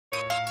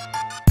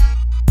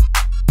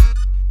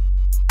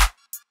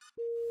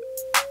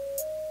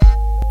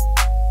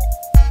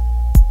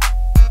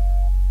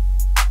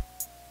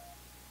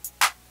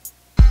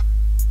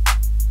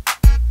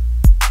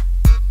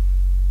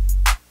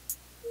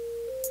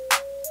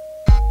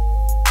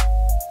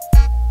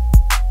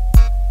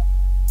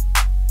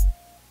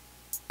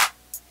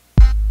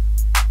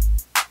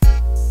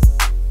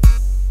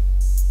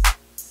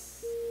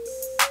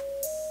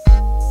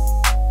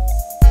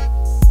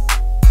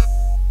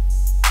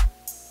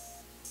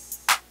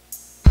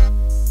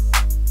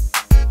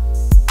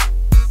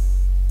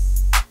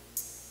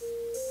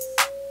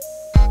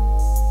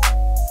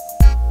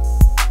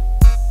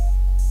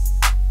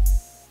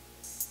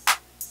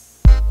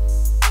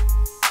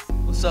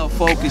What's up,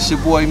 folks? It's your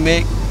boy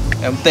Mick,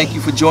 and thank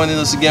you for joining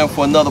us again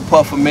for another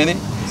Puff a Minute.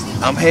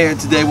 I'm here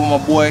today with my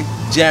boy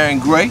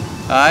Jaron Gray,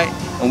 alright?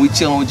 And we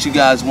chilling with you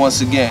guys once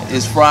again.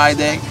 It's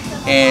Friday,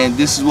 and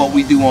this is what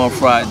we do on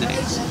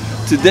Fridays.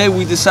 Today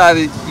we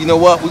decided, you know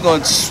what, we're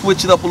gonna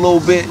switch it up a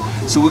little bit.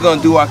 So we're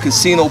gonna do our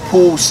casino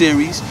pool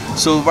series.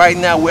 So right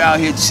now we're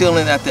out here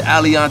chilling at the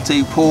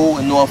Aliante Pool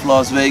in North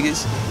Las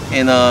Vegas,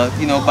 and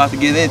you know, about to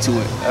get into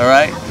it,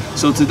 alright?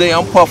 So today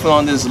I'm puffing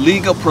on this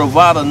Liga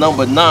Privada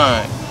number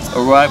 9.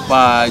 Alright,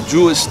 by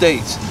Drew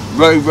Estates.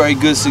 Very, very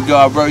good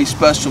cigar, very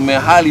special, man.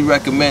 Highly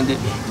recommended.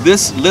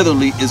 This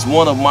literally is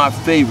one of my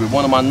favorite,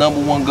 one of my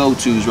 #1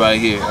 go-tos right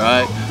here,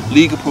 alright?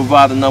 Liga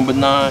Privada number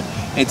 9.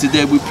 And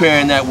today we're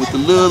pairing that with a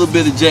little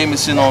bit of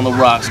Jameson on the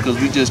rocks, because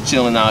we just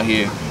chilling out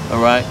here,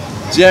 alright?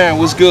 Jaron,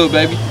 what's good,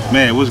 baby?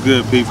 Man, what's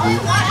good, people?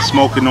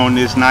 Smoking on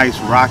this nice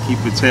Rocky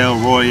Patel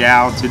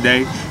Royale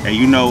today. And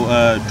you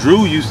know,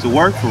 Drew used to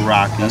work for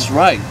Rocky. That's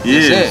right.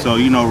 Yeah, That's so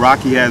you know,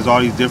 Rocky has all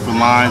these different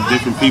lines,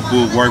 different people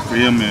who worked for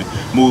him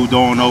and moved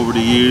on over the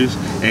years.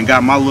 And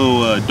got my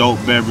little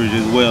dope beverage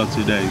as well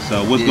today.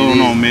 So what's going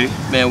on, Mick?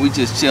 Man, we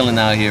just chilling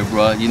out here,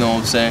 bro. You know what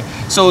I'm saying?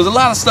 So there's a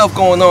lot of stuff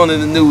going on in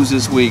the news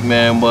this week,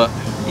 man. But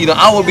you know,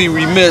 I would be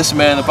remiss,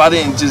 man, if I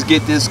didn't just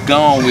get this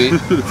gone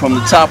with from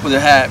the top of the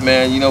hat,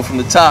 man. You know, from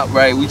the top,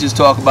 right? We just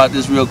talk about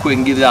this real quick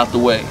and get it out the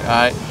way, all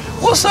right?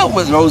 What's up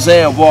with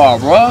Roseanne Barr,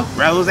 bro?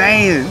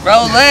 Roseanne,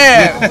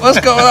 what's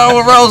going on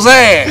with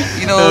Roseanne?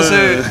 You know what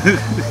I'm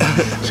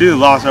saying? She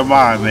lost her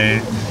mind,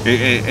 man.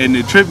 And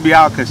it tripped me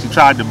out because she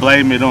tried to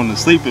blame it on the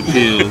sleeping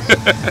pills,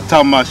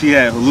 talking about she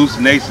had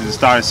hallucinations and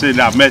started sending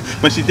out messages.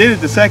 But she did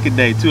it the second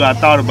day too. I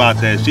thought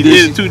about that. She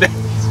did it 2 days.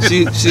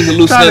 She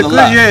hallucinated a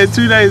lot. Yeah,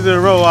 2 days in a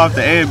row off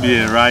the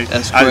Ambien, right?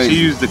 That's crazy. She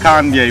used the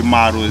Kanye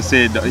model and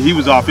said he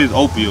was off his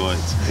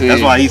opioids. Yeah.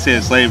 That's why he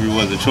said slavery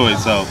was a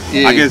choice. So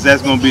yeah. I guess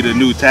that's gonna be the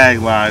new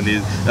tagline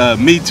is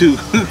me too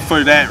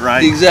for that,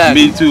 right?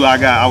 Exactly. Me too.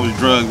 I was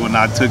drugged when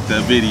I took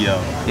the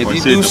video. If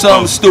you do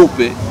something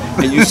stupid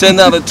and you send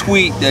out a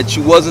tweet that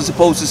you wasn't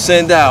supposed to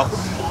send out,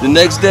 the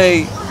next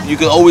day you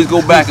can always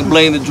go back and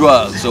blame the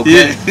drugs,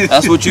 okay? Yeah.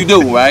 That's what you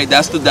do, right?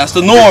 That's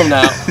the norm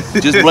now.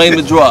 Just blame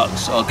the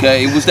drugs,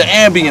 okay? It was the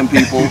Ambien,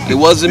 people. It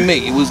wasn't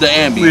me. It was the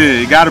Ambien.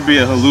 Yeah, it got to be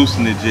a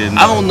hallucinogen.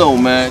 I don't know,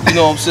 man. You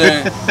know what I'm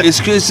saying? It's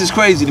just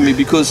crazy to me,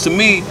 because to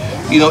me,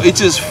 you know, it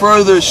just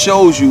further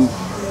shows you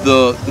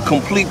the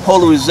complete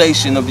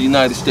polarization of the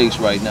United States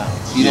right now.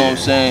 You know what I'm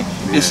saying?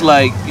 Yeah. It's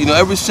like, you know,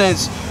 ever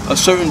since a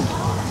certain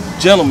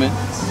gentleman,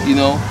 you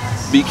know,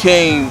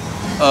 became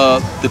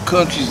the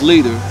country's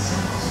leader,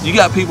 you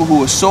got people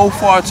who are so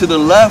far to the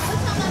left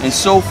and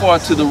so far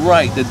to the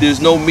right that there's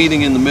no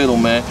meeting in the middle,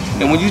 man.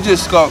 And when you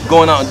just start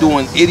going out and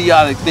doing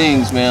idiotic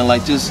things, man,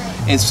 like just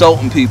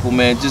insulting people,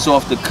 man, just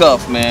off the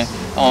cuff, man,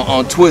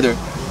 on Twitter,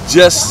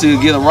 just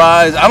to get a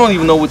rise. I don't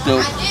even know what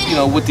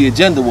the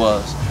agenda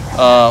was,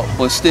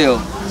 but still,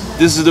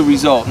 this is the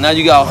result. Now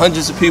you got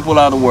hundreds of people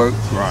out of work,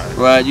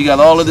 right? You got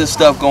all of this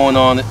stuff going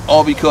on,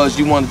 all because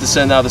you wanted to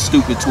send out a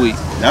stupid tweet.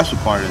 That's the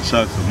part that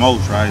sucks the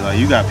most, right? Like,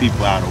 you got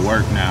people out of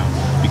work now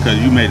because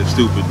you made a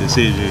stupid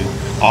decision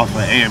off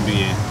of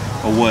Ambien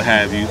or what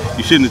have you.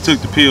 You shouldn't have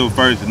took the pill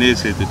first and then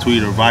hit the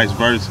tweet, or vice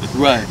versa.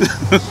 Right.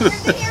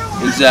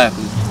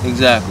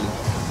 Exactly.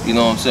 You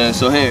know what I'm saying?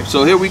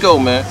 So here we go,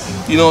 man.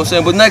 You know what I'm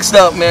saying? But next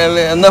up, man,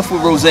 enough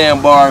with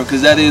Roseanne Barr,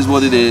 because that is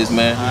what it is,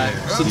 man.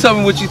 So tell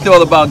me what you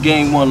thought about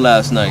Game 1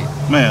 last night.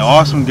 Man,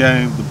 awesome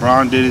game.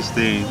 LeBron did his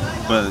thing.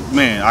 But,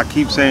 man, I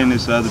keep saying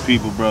this to other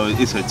people, bro.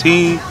 It's a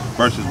team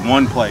versus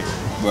one player.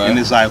 Right. And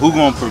it's like, who's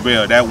going to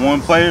prevail, that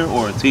one player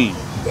or a team?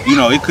 You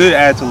know, it could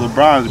add to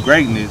LeBron's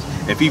greatness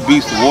if he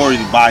beats the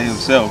Warriors by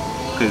himself.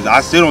 Because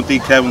I still don't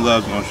think Kevin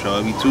Love's gonna show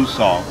up. He's too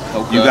soft.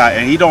 Okay.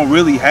 And he don't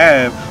really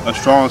have a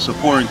strong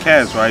supporting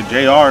cast, right?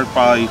 JR is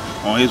probably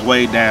on his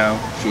way down.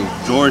 True.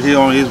 George Hill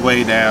on his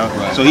way down.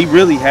 Right. So he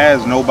really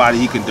has nobody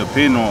he can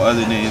depend on other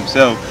than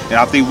himself. And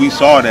I think we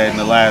saw that in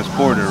the last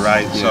quarter,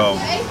 right? Yeah. So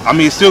I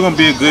mean, it's still gonna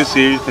be a good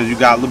series because you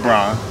got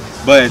LeBron,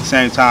 but at the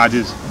same time,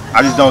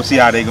 I just don't see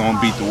how they're gonna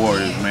beat the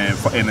Warriors, man.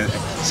 In a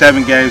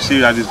 7-game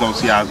series, I just don't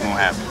see how it's gonna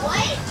happen.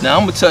 Now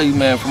I'm gonna tell you,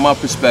 man, from my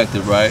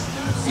perspective, right?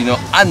 You know,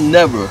 I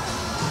never,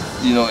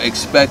 you know,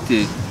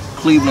 expected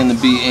Cleveland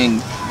to be in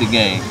the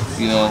game,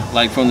 you know,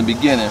 like from the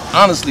beginning.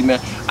 Honestly,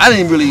 man, I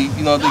didn't really,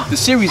 you know, the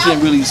series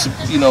didn't really,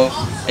 you know,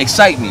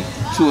 excite me.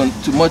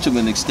 to much of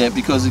an extent,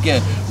 because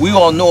again, we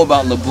all know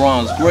about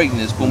LeBron's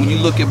greatness, but when you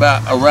look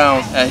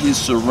around at his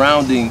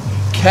surrounding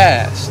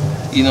cast,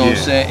 you know what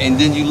I'm saying, and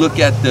then you look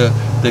at the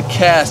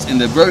cast in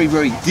the very,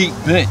 very deep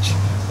bench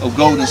of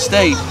Golden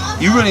State,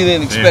 you really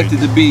didn't expect it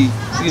to be,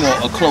 you know,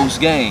 a close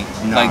game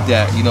like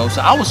that, you know.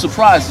 So I was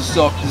surprised to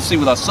see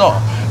what I saw.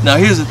 Now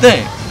here's the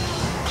thing,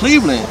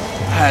 Cleveland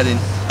had an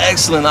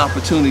excellent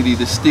opportunity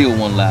to steal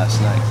one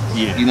last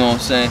night. You know what I'm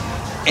saying?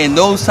 And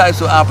those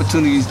types of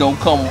opportunities don't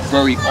come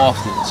very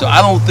often. So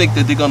I don't think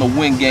that they're gonna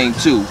win game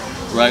 2,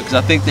 right? Because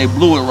I think they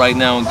blew it right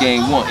now in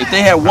game 1. If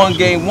they had won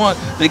game 1,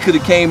 they could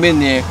have came in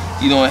there,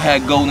 you know, and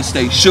had Golden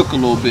State shook a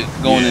little bit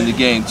going into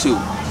game 2.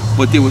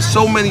 But there were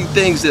so many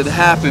things that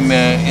happened,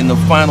 man, in the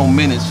final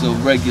minutes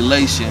of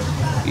regulation.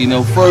 You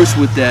know, first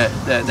with that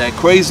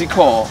crazy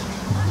call,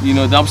 you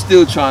know, that I'm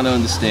still trying to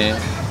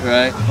understand,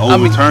 right?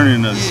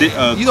 Overturning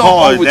you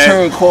don't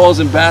overturn calls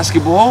in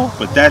basketball.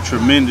 But that's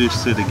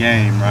tremendous to the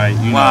game, right?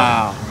 You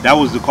know, that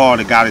was the call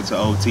that got it to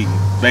OT,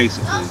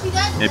 basically.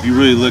 If you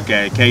really look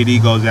at it,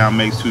 KD goes down,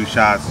 makes 2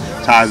 shots,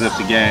 ties up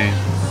the game.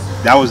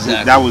 That was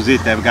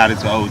it that got it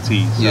to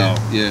OT. So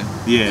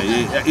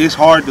it's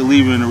hard to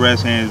leave it in the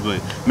refs' hands,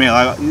 but man,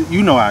 like,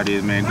 you know how it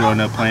is, man.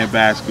 Growing up playing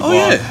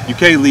basketball, you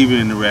can't leave it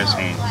in the refs'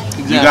 hands.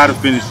 Exactly. You got to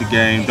finish the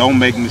game. Don't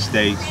make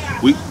mistakes.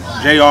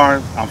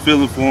 JR, I'm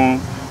feeling for him,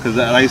 because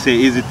like I said,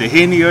 is it the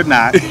Henny or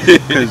not?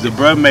 Because the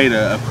bro made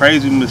a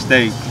crazy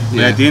mistake. But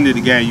at the end of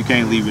the game, you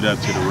can't leave it up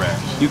to the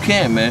refs. You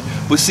can't, man.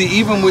 But see,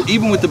 even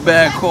with the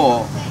bad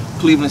call,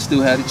 Cleveland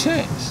still had a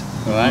chance.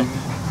 All right.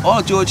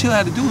 All George Hill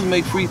had to do was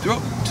make 2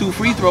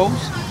 free throws.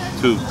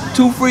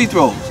 2 free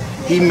throws.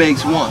 He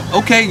makes 1.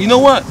 Okay, you know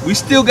what? We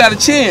still got a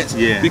chance.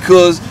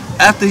 Because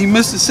after he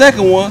missed the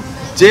second one,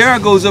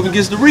 JR goes up and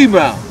gets the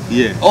rebound.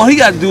 All he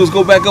got to do is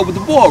go back up with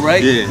the ball,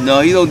 right?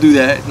 No, he don't do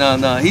that.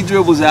 No. He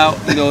dribbles out.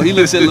 You know, he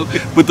looks at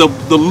but the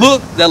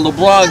look that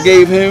LeBron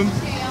gave him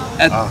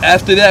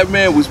after that,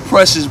 man, was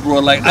precious, bro.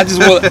 Like I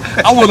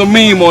want a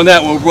meme on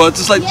that one, bro.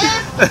 Just like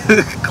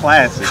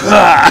classic.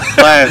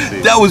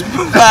 Classic. That was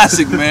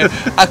classic, man.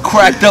 I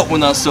cracked up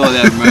when I saw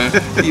that,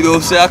 man. You know what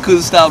I'm saying? I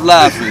couldn't stop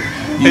laughing.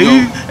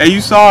 And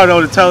you saw it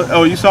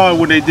on you saw it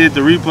when they did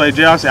the replay.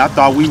 JR said, I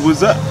thought we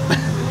was up.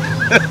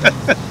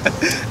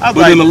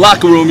 But in the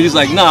locker room, he's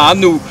like, nah, I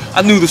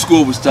knew the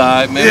score was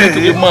tied, man. Make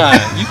up your mind.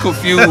 You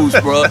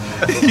confused, bro.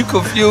 You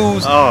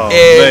confused.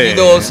 Man. You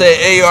know what I'm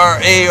saying?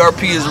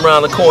 AARP is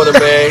around the corner,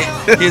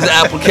 man. Here's an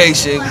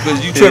application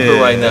because you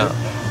tripping right now.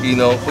 You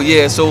know, but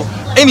yeah, so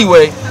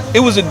anyway, it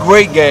was a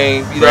great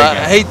game. You know,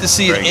 I hate to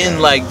see it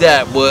end like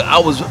that, but I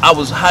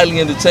was highly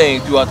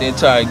entertained throughout the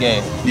entire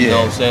game. You know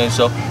what I'm saying?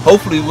 So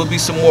hopefully there will be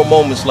some more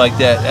moments like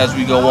that as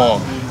we go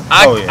on.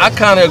 I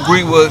kind of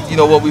agree with, you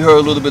know, what we heard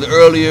a little bit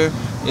earlier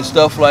and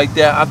stuff like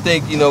that. I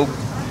think, you know,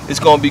 it's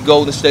going to be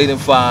Golden State in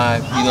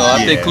 5. You know,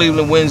 I think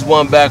Cleveland wins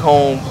 1 back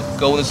home.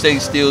 Golden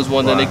State steals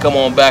 1, then they come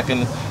on back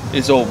and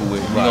it's over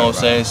with. You know what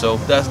I'm saying? So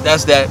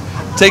that's that.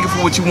 Take it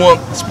for what you want.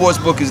 The sports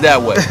book is that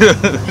way.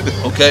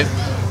 Okay?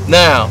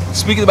 Now,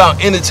 speaking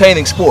about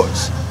entertaining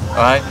sports, all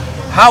right,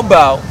 how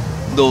about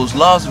those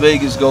Las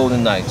Vegas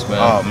Golden Knights, man?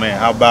 Oh, man,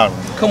 how about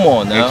them? Come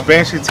on now.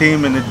 Expansion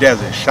team in the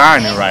desert,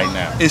 shining right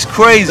now. It's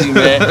crazy,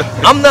 man.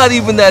 I'm not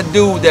even that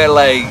dude that,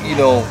 like, you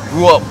know,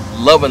 grew up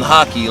loving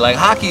hockey. Like,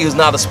 hockey is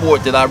not a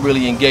sport that I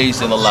really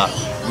engaged in a lot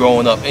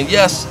growing up. And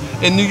yes,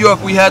 in New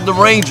York we had the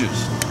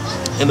Rangers.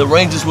 And the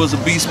Rangers was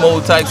a beast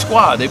mode type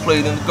squad. They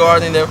played in the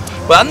Garden there.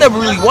 But I never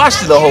really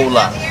watched it a whole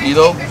lot, you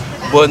know.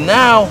 But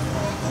now,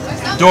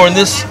 during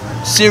this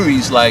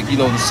series, like, you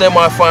know, the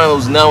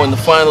semifinals, now in the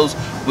finals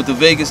with the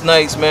Vegas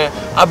Knights, man,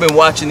 I've been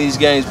watching these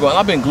games, bro.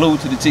 I've been glued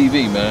to the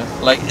TV, man.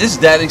 Like, it's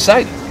that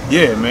exciting.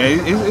 Yeah,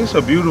 man, it's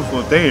a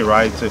beautiful thing,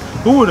 right?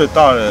 Who would have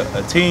thought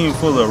a team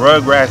full of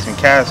Rugrats and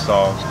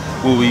Cast-Offs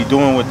would be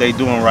doing what they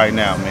doing right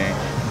now,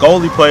 man?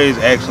 Goalie play is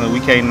excellent. We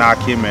can't knock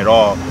him at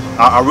all.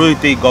 I really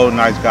think Golden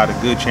Knights got a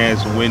good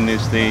chance to win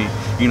this thing.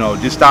 You know,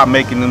 just stop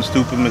making them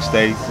stupid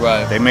mistakes.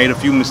 Right. They made a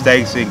few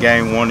mistakes in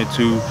game 1 and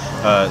 2.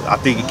 I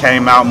think it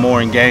came out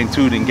more in game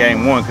 2 than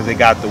game 1 because they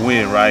got the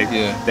win, right?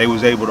 Yeah. They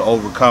was able to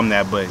overcome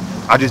that, but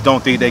I just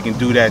don't think they can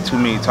do that too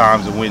many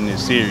times to win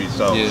this series.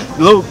 So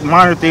little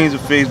minor things to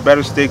fix,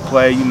 better stick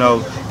play, you know,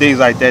 things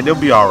like that. They'll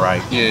be all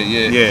right.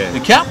 Yeah. The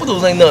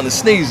Capitals ain't nothing to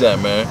sneeze at,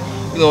 man.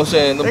 You know what I'm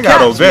saying? They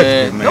got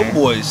Ovechkin, man. Them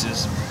boys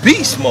is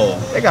beast mode.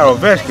 They got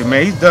Ovechkin,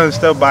 man. He's done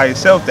stuff by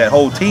himself that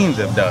whole teams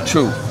have done.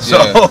 True. So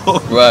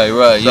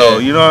right. So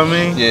you know what I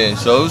mean? Yeah.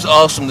 So it was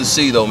awesome to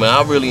see, though, man.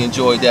 I really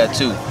enjoyed that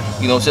too.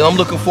 You know what I'm saying? I'm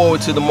looking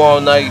forward to tomorrow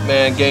night,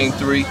 man. Game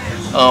 3.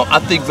 I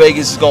think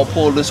Vegas is gonna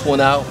pull this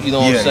one out. You know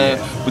what I'm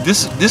saying? But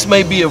this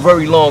may be a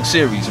very long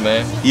series,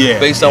 man.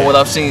 Yeah. Based on what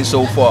I've seen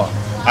so far.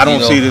 I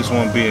don't see this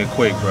one being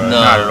quick, bro. No,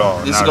 not at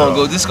all. This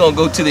is gonna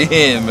go to the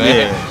end, man.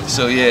 Yeah.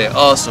 So yeah,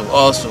 awesome.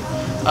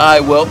 All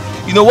right, well,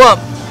 you know what?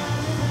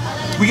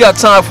 We got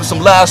time for some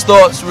last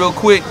thoughts, real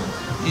quick.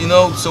 You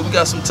know, so we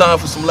got some time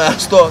for some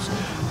last thoughts.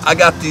 I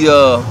got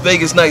the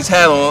Vegas Knights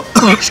hat on.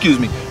 Excuse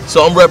me.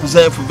 So I'm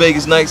representing for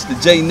Vegas Knights, the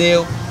J.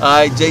 Neal. All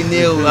right, J.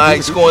 Neal. All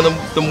right, scoring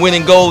them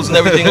winning goals and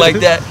everything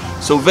like that.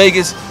 So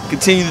Vegas,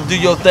 continue to do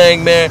your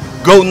thing, man.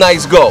 Go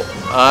Knights, go. All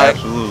right.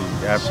 Absolutely.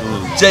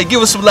 Absolutely. Jay,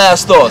 give us some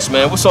last thoughts,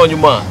 man. What's on your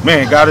mind?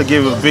 Man, gotta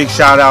give a big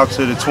shout out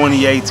to the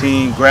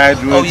 2018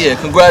 graduates. Oh yeah,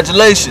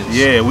 congratulations.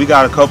 Yeah, we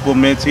got a couple of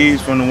mentees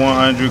from the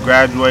 100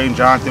 graduating.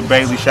 Jonathan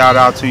Bailey, shout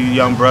out to you,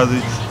 young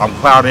brothers. I'm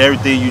proud of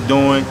everything you're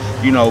doing,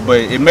 you know,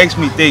 but it makes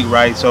me think,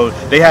 right? So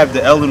they have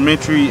the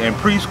elementary and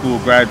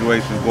preschool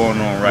graduations going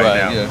on right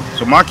now. Yeah.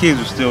 So my kids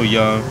are still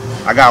young.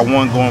 I got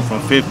one going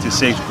from 5th to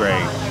 6th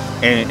grade.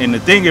 And the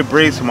thing it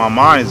brings to my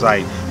mind is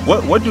like,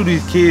 what do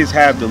these kids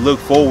have to look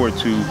forward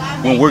to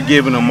when we're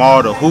giving them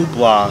all the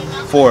hoopla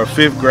for a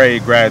 5th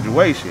grade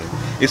graduation?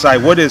 It's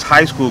like, what does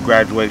high school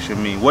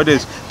graduation mean? What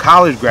does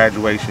college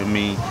graduation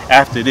mean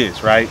after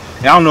this, right?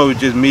 And I don't know, it's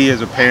just me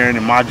as a parent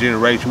in my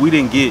generation, we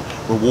didn't get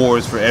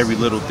rewards for every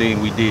little thing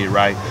we did,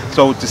 right?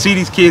 So to see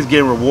these kids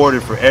getting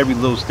rewarded for every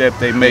little step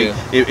they make,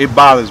 it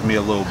bothers me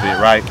a little bit,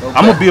 right? Okay.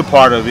 I'm gonna be a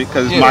part of it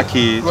because it's my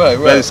kids, right.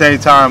 But at the same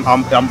time,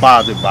 I'm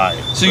bothered by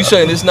it. So you're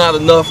saying it's not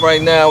enough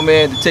right now,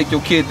 man, to take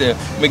your kid to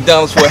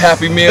McDonald's for a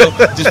Happy Meal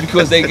just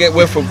because they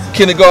went from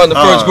kindergarten to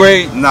 1st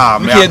grade? Nah,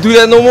 man. You can't do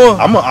that no more?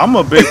 I'm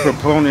a big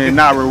proponent of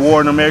not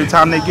rewarding them every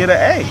time they get an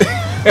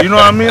A. You know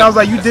what I mean? I was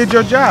like, you did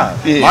your job.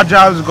 Yeah. My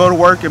job is to go to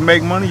work and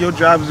make money. Your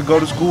job is to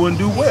go to school and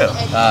do well.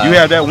 You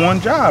have that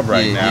one job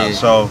right now. Yeah.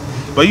 So,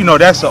 but you know,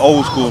 that's the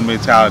old school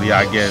mentality,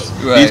 I guess.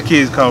 Right. These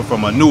kids come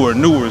from a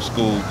newer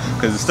school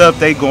because the stuff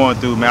they going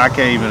through, man, I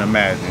can't even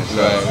imagine.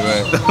 So.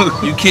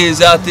 Right. You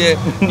kids out there,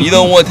 you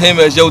don't want him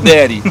as your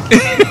daddy.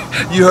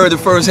 You heard it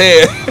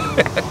firsthand.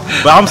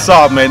 But I'm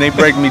soft, man. They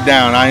break me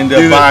down. I end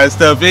up buying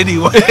stuff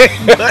anyway.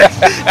 But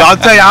I'll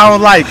tell you, I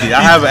don't like it.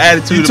 I have an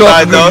attitude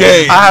about it, though.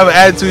 I have an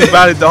attitude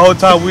about it the whole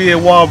time we in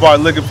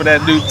Walmart looking for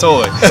that new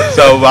toy.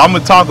 So I'm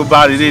going to talk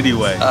about it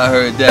anyway. I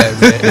heard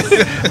that,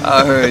 man.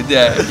 I heard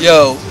that.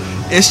 Yo,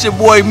 it's your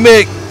boy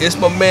Mick. It's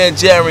my man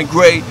Jaron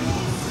Gray.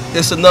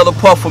 It's another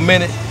Puff a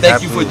Minute.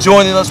 Thank you for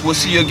joining us. We'll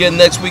see you again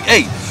next week.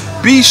 Hey,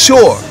 be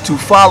sure to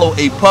follow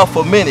a Puff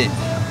a Minute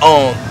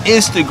on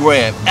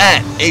Instagram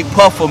at a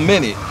Puff a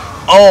Minute,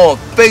 on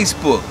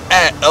Facebook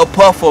at a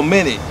Puff a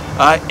Minute,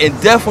 alright,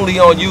 and definitely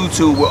on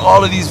YouTube where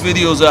all of these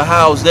videos are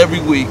housed every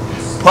week.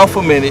 Puff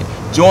a Minute.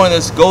 Join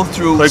us, go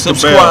through,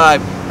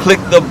 subscribe, click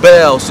the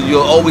bell so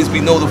you'll always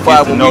be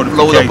notified when we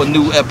load up a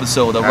new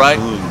episode, alright?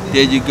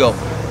 There you go.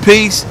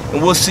 Peace,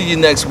 and we'll see you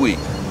next week.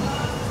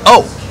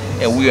 Oh,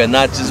 and we are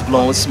not just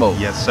blowing smoke.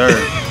 Yes, sir.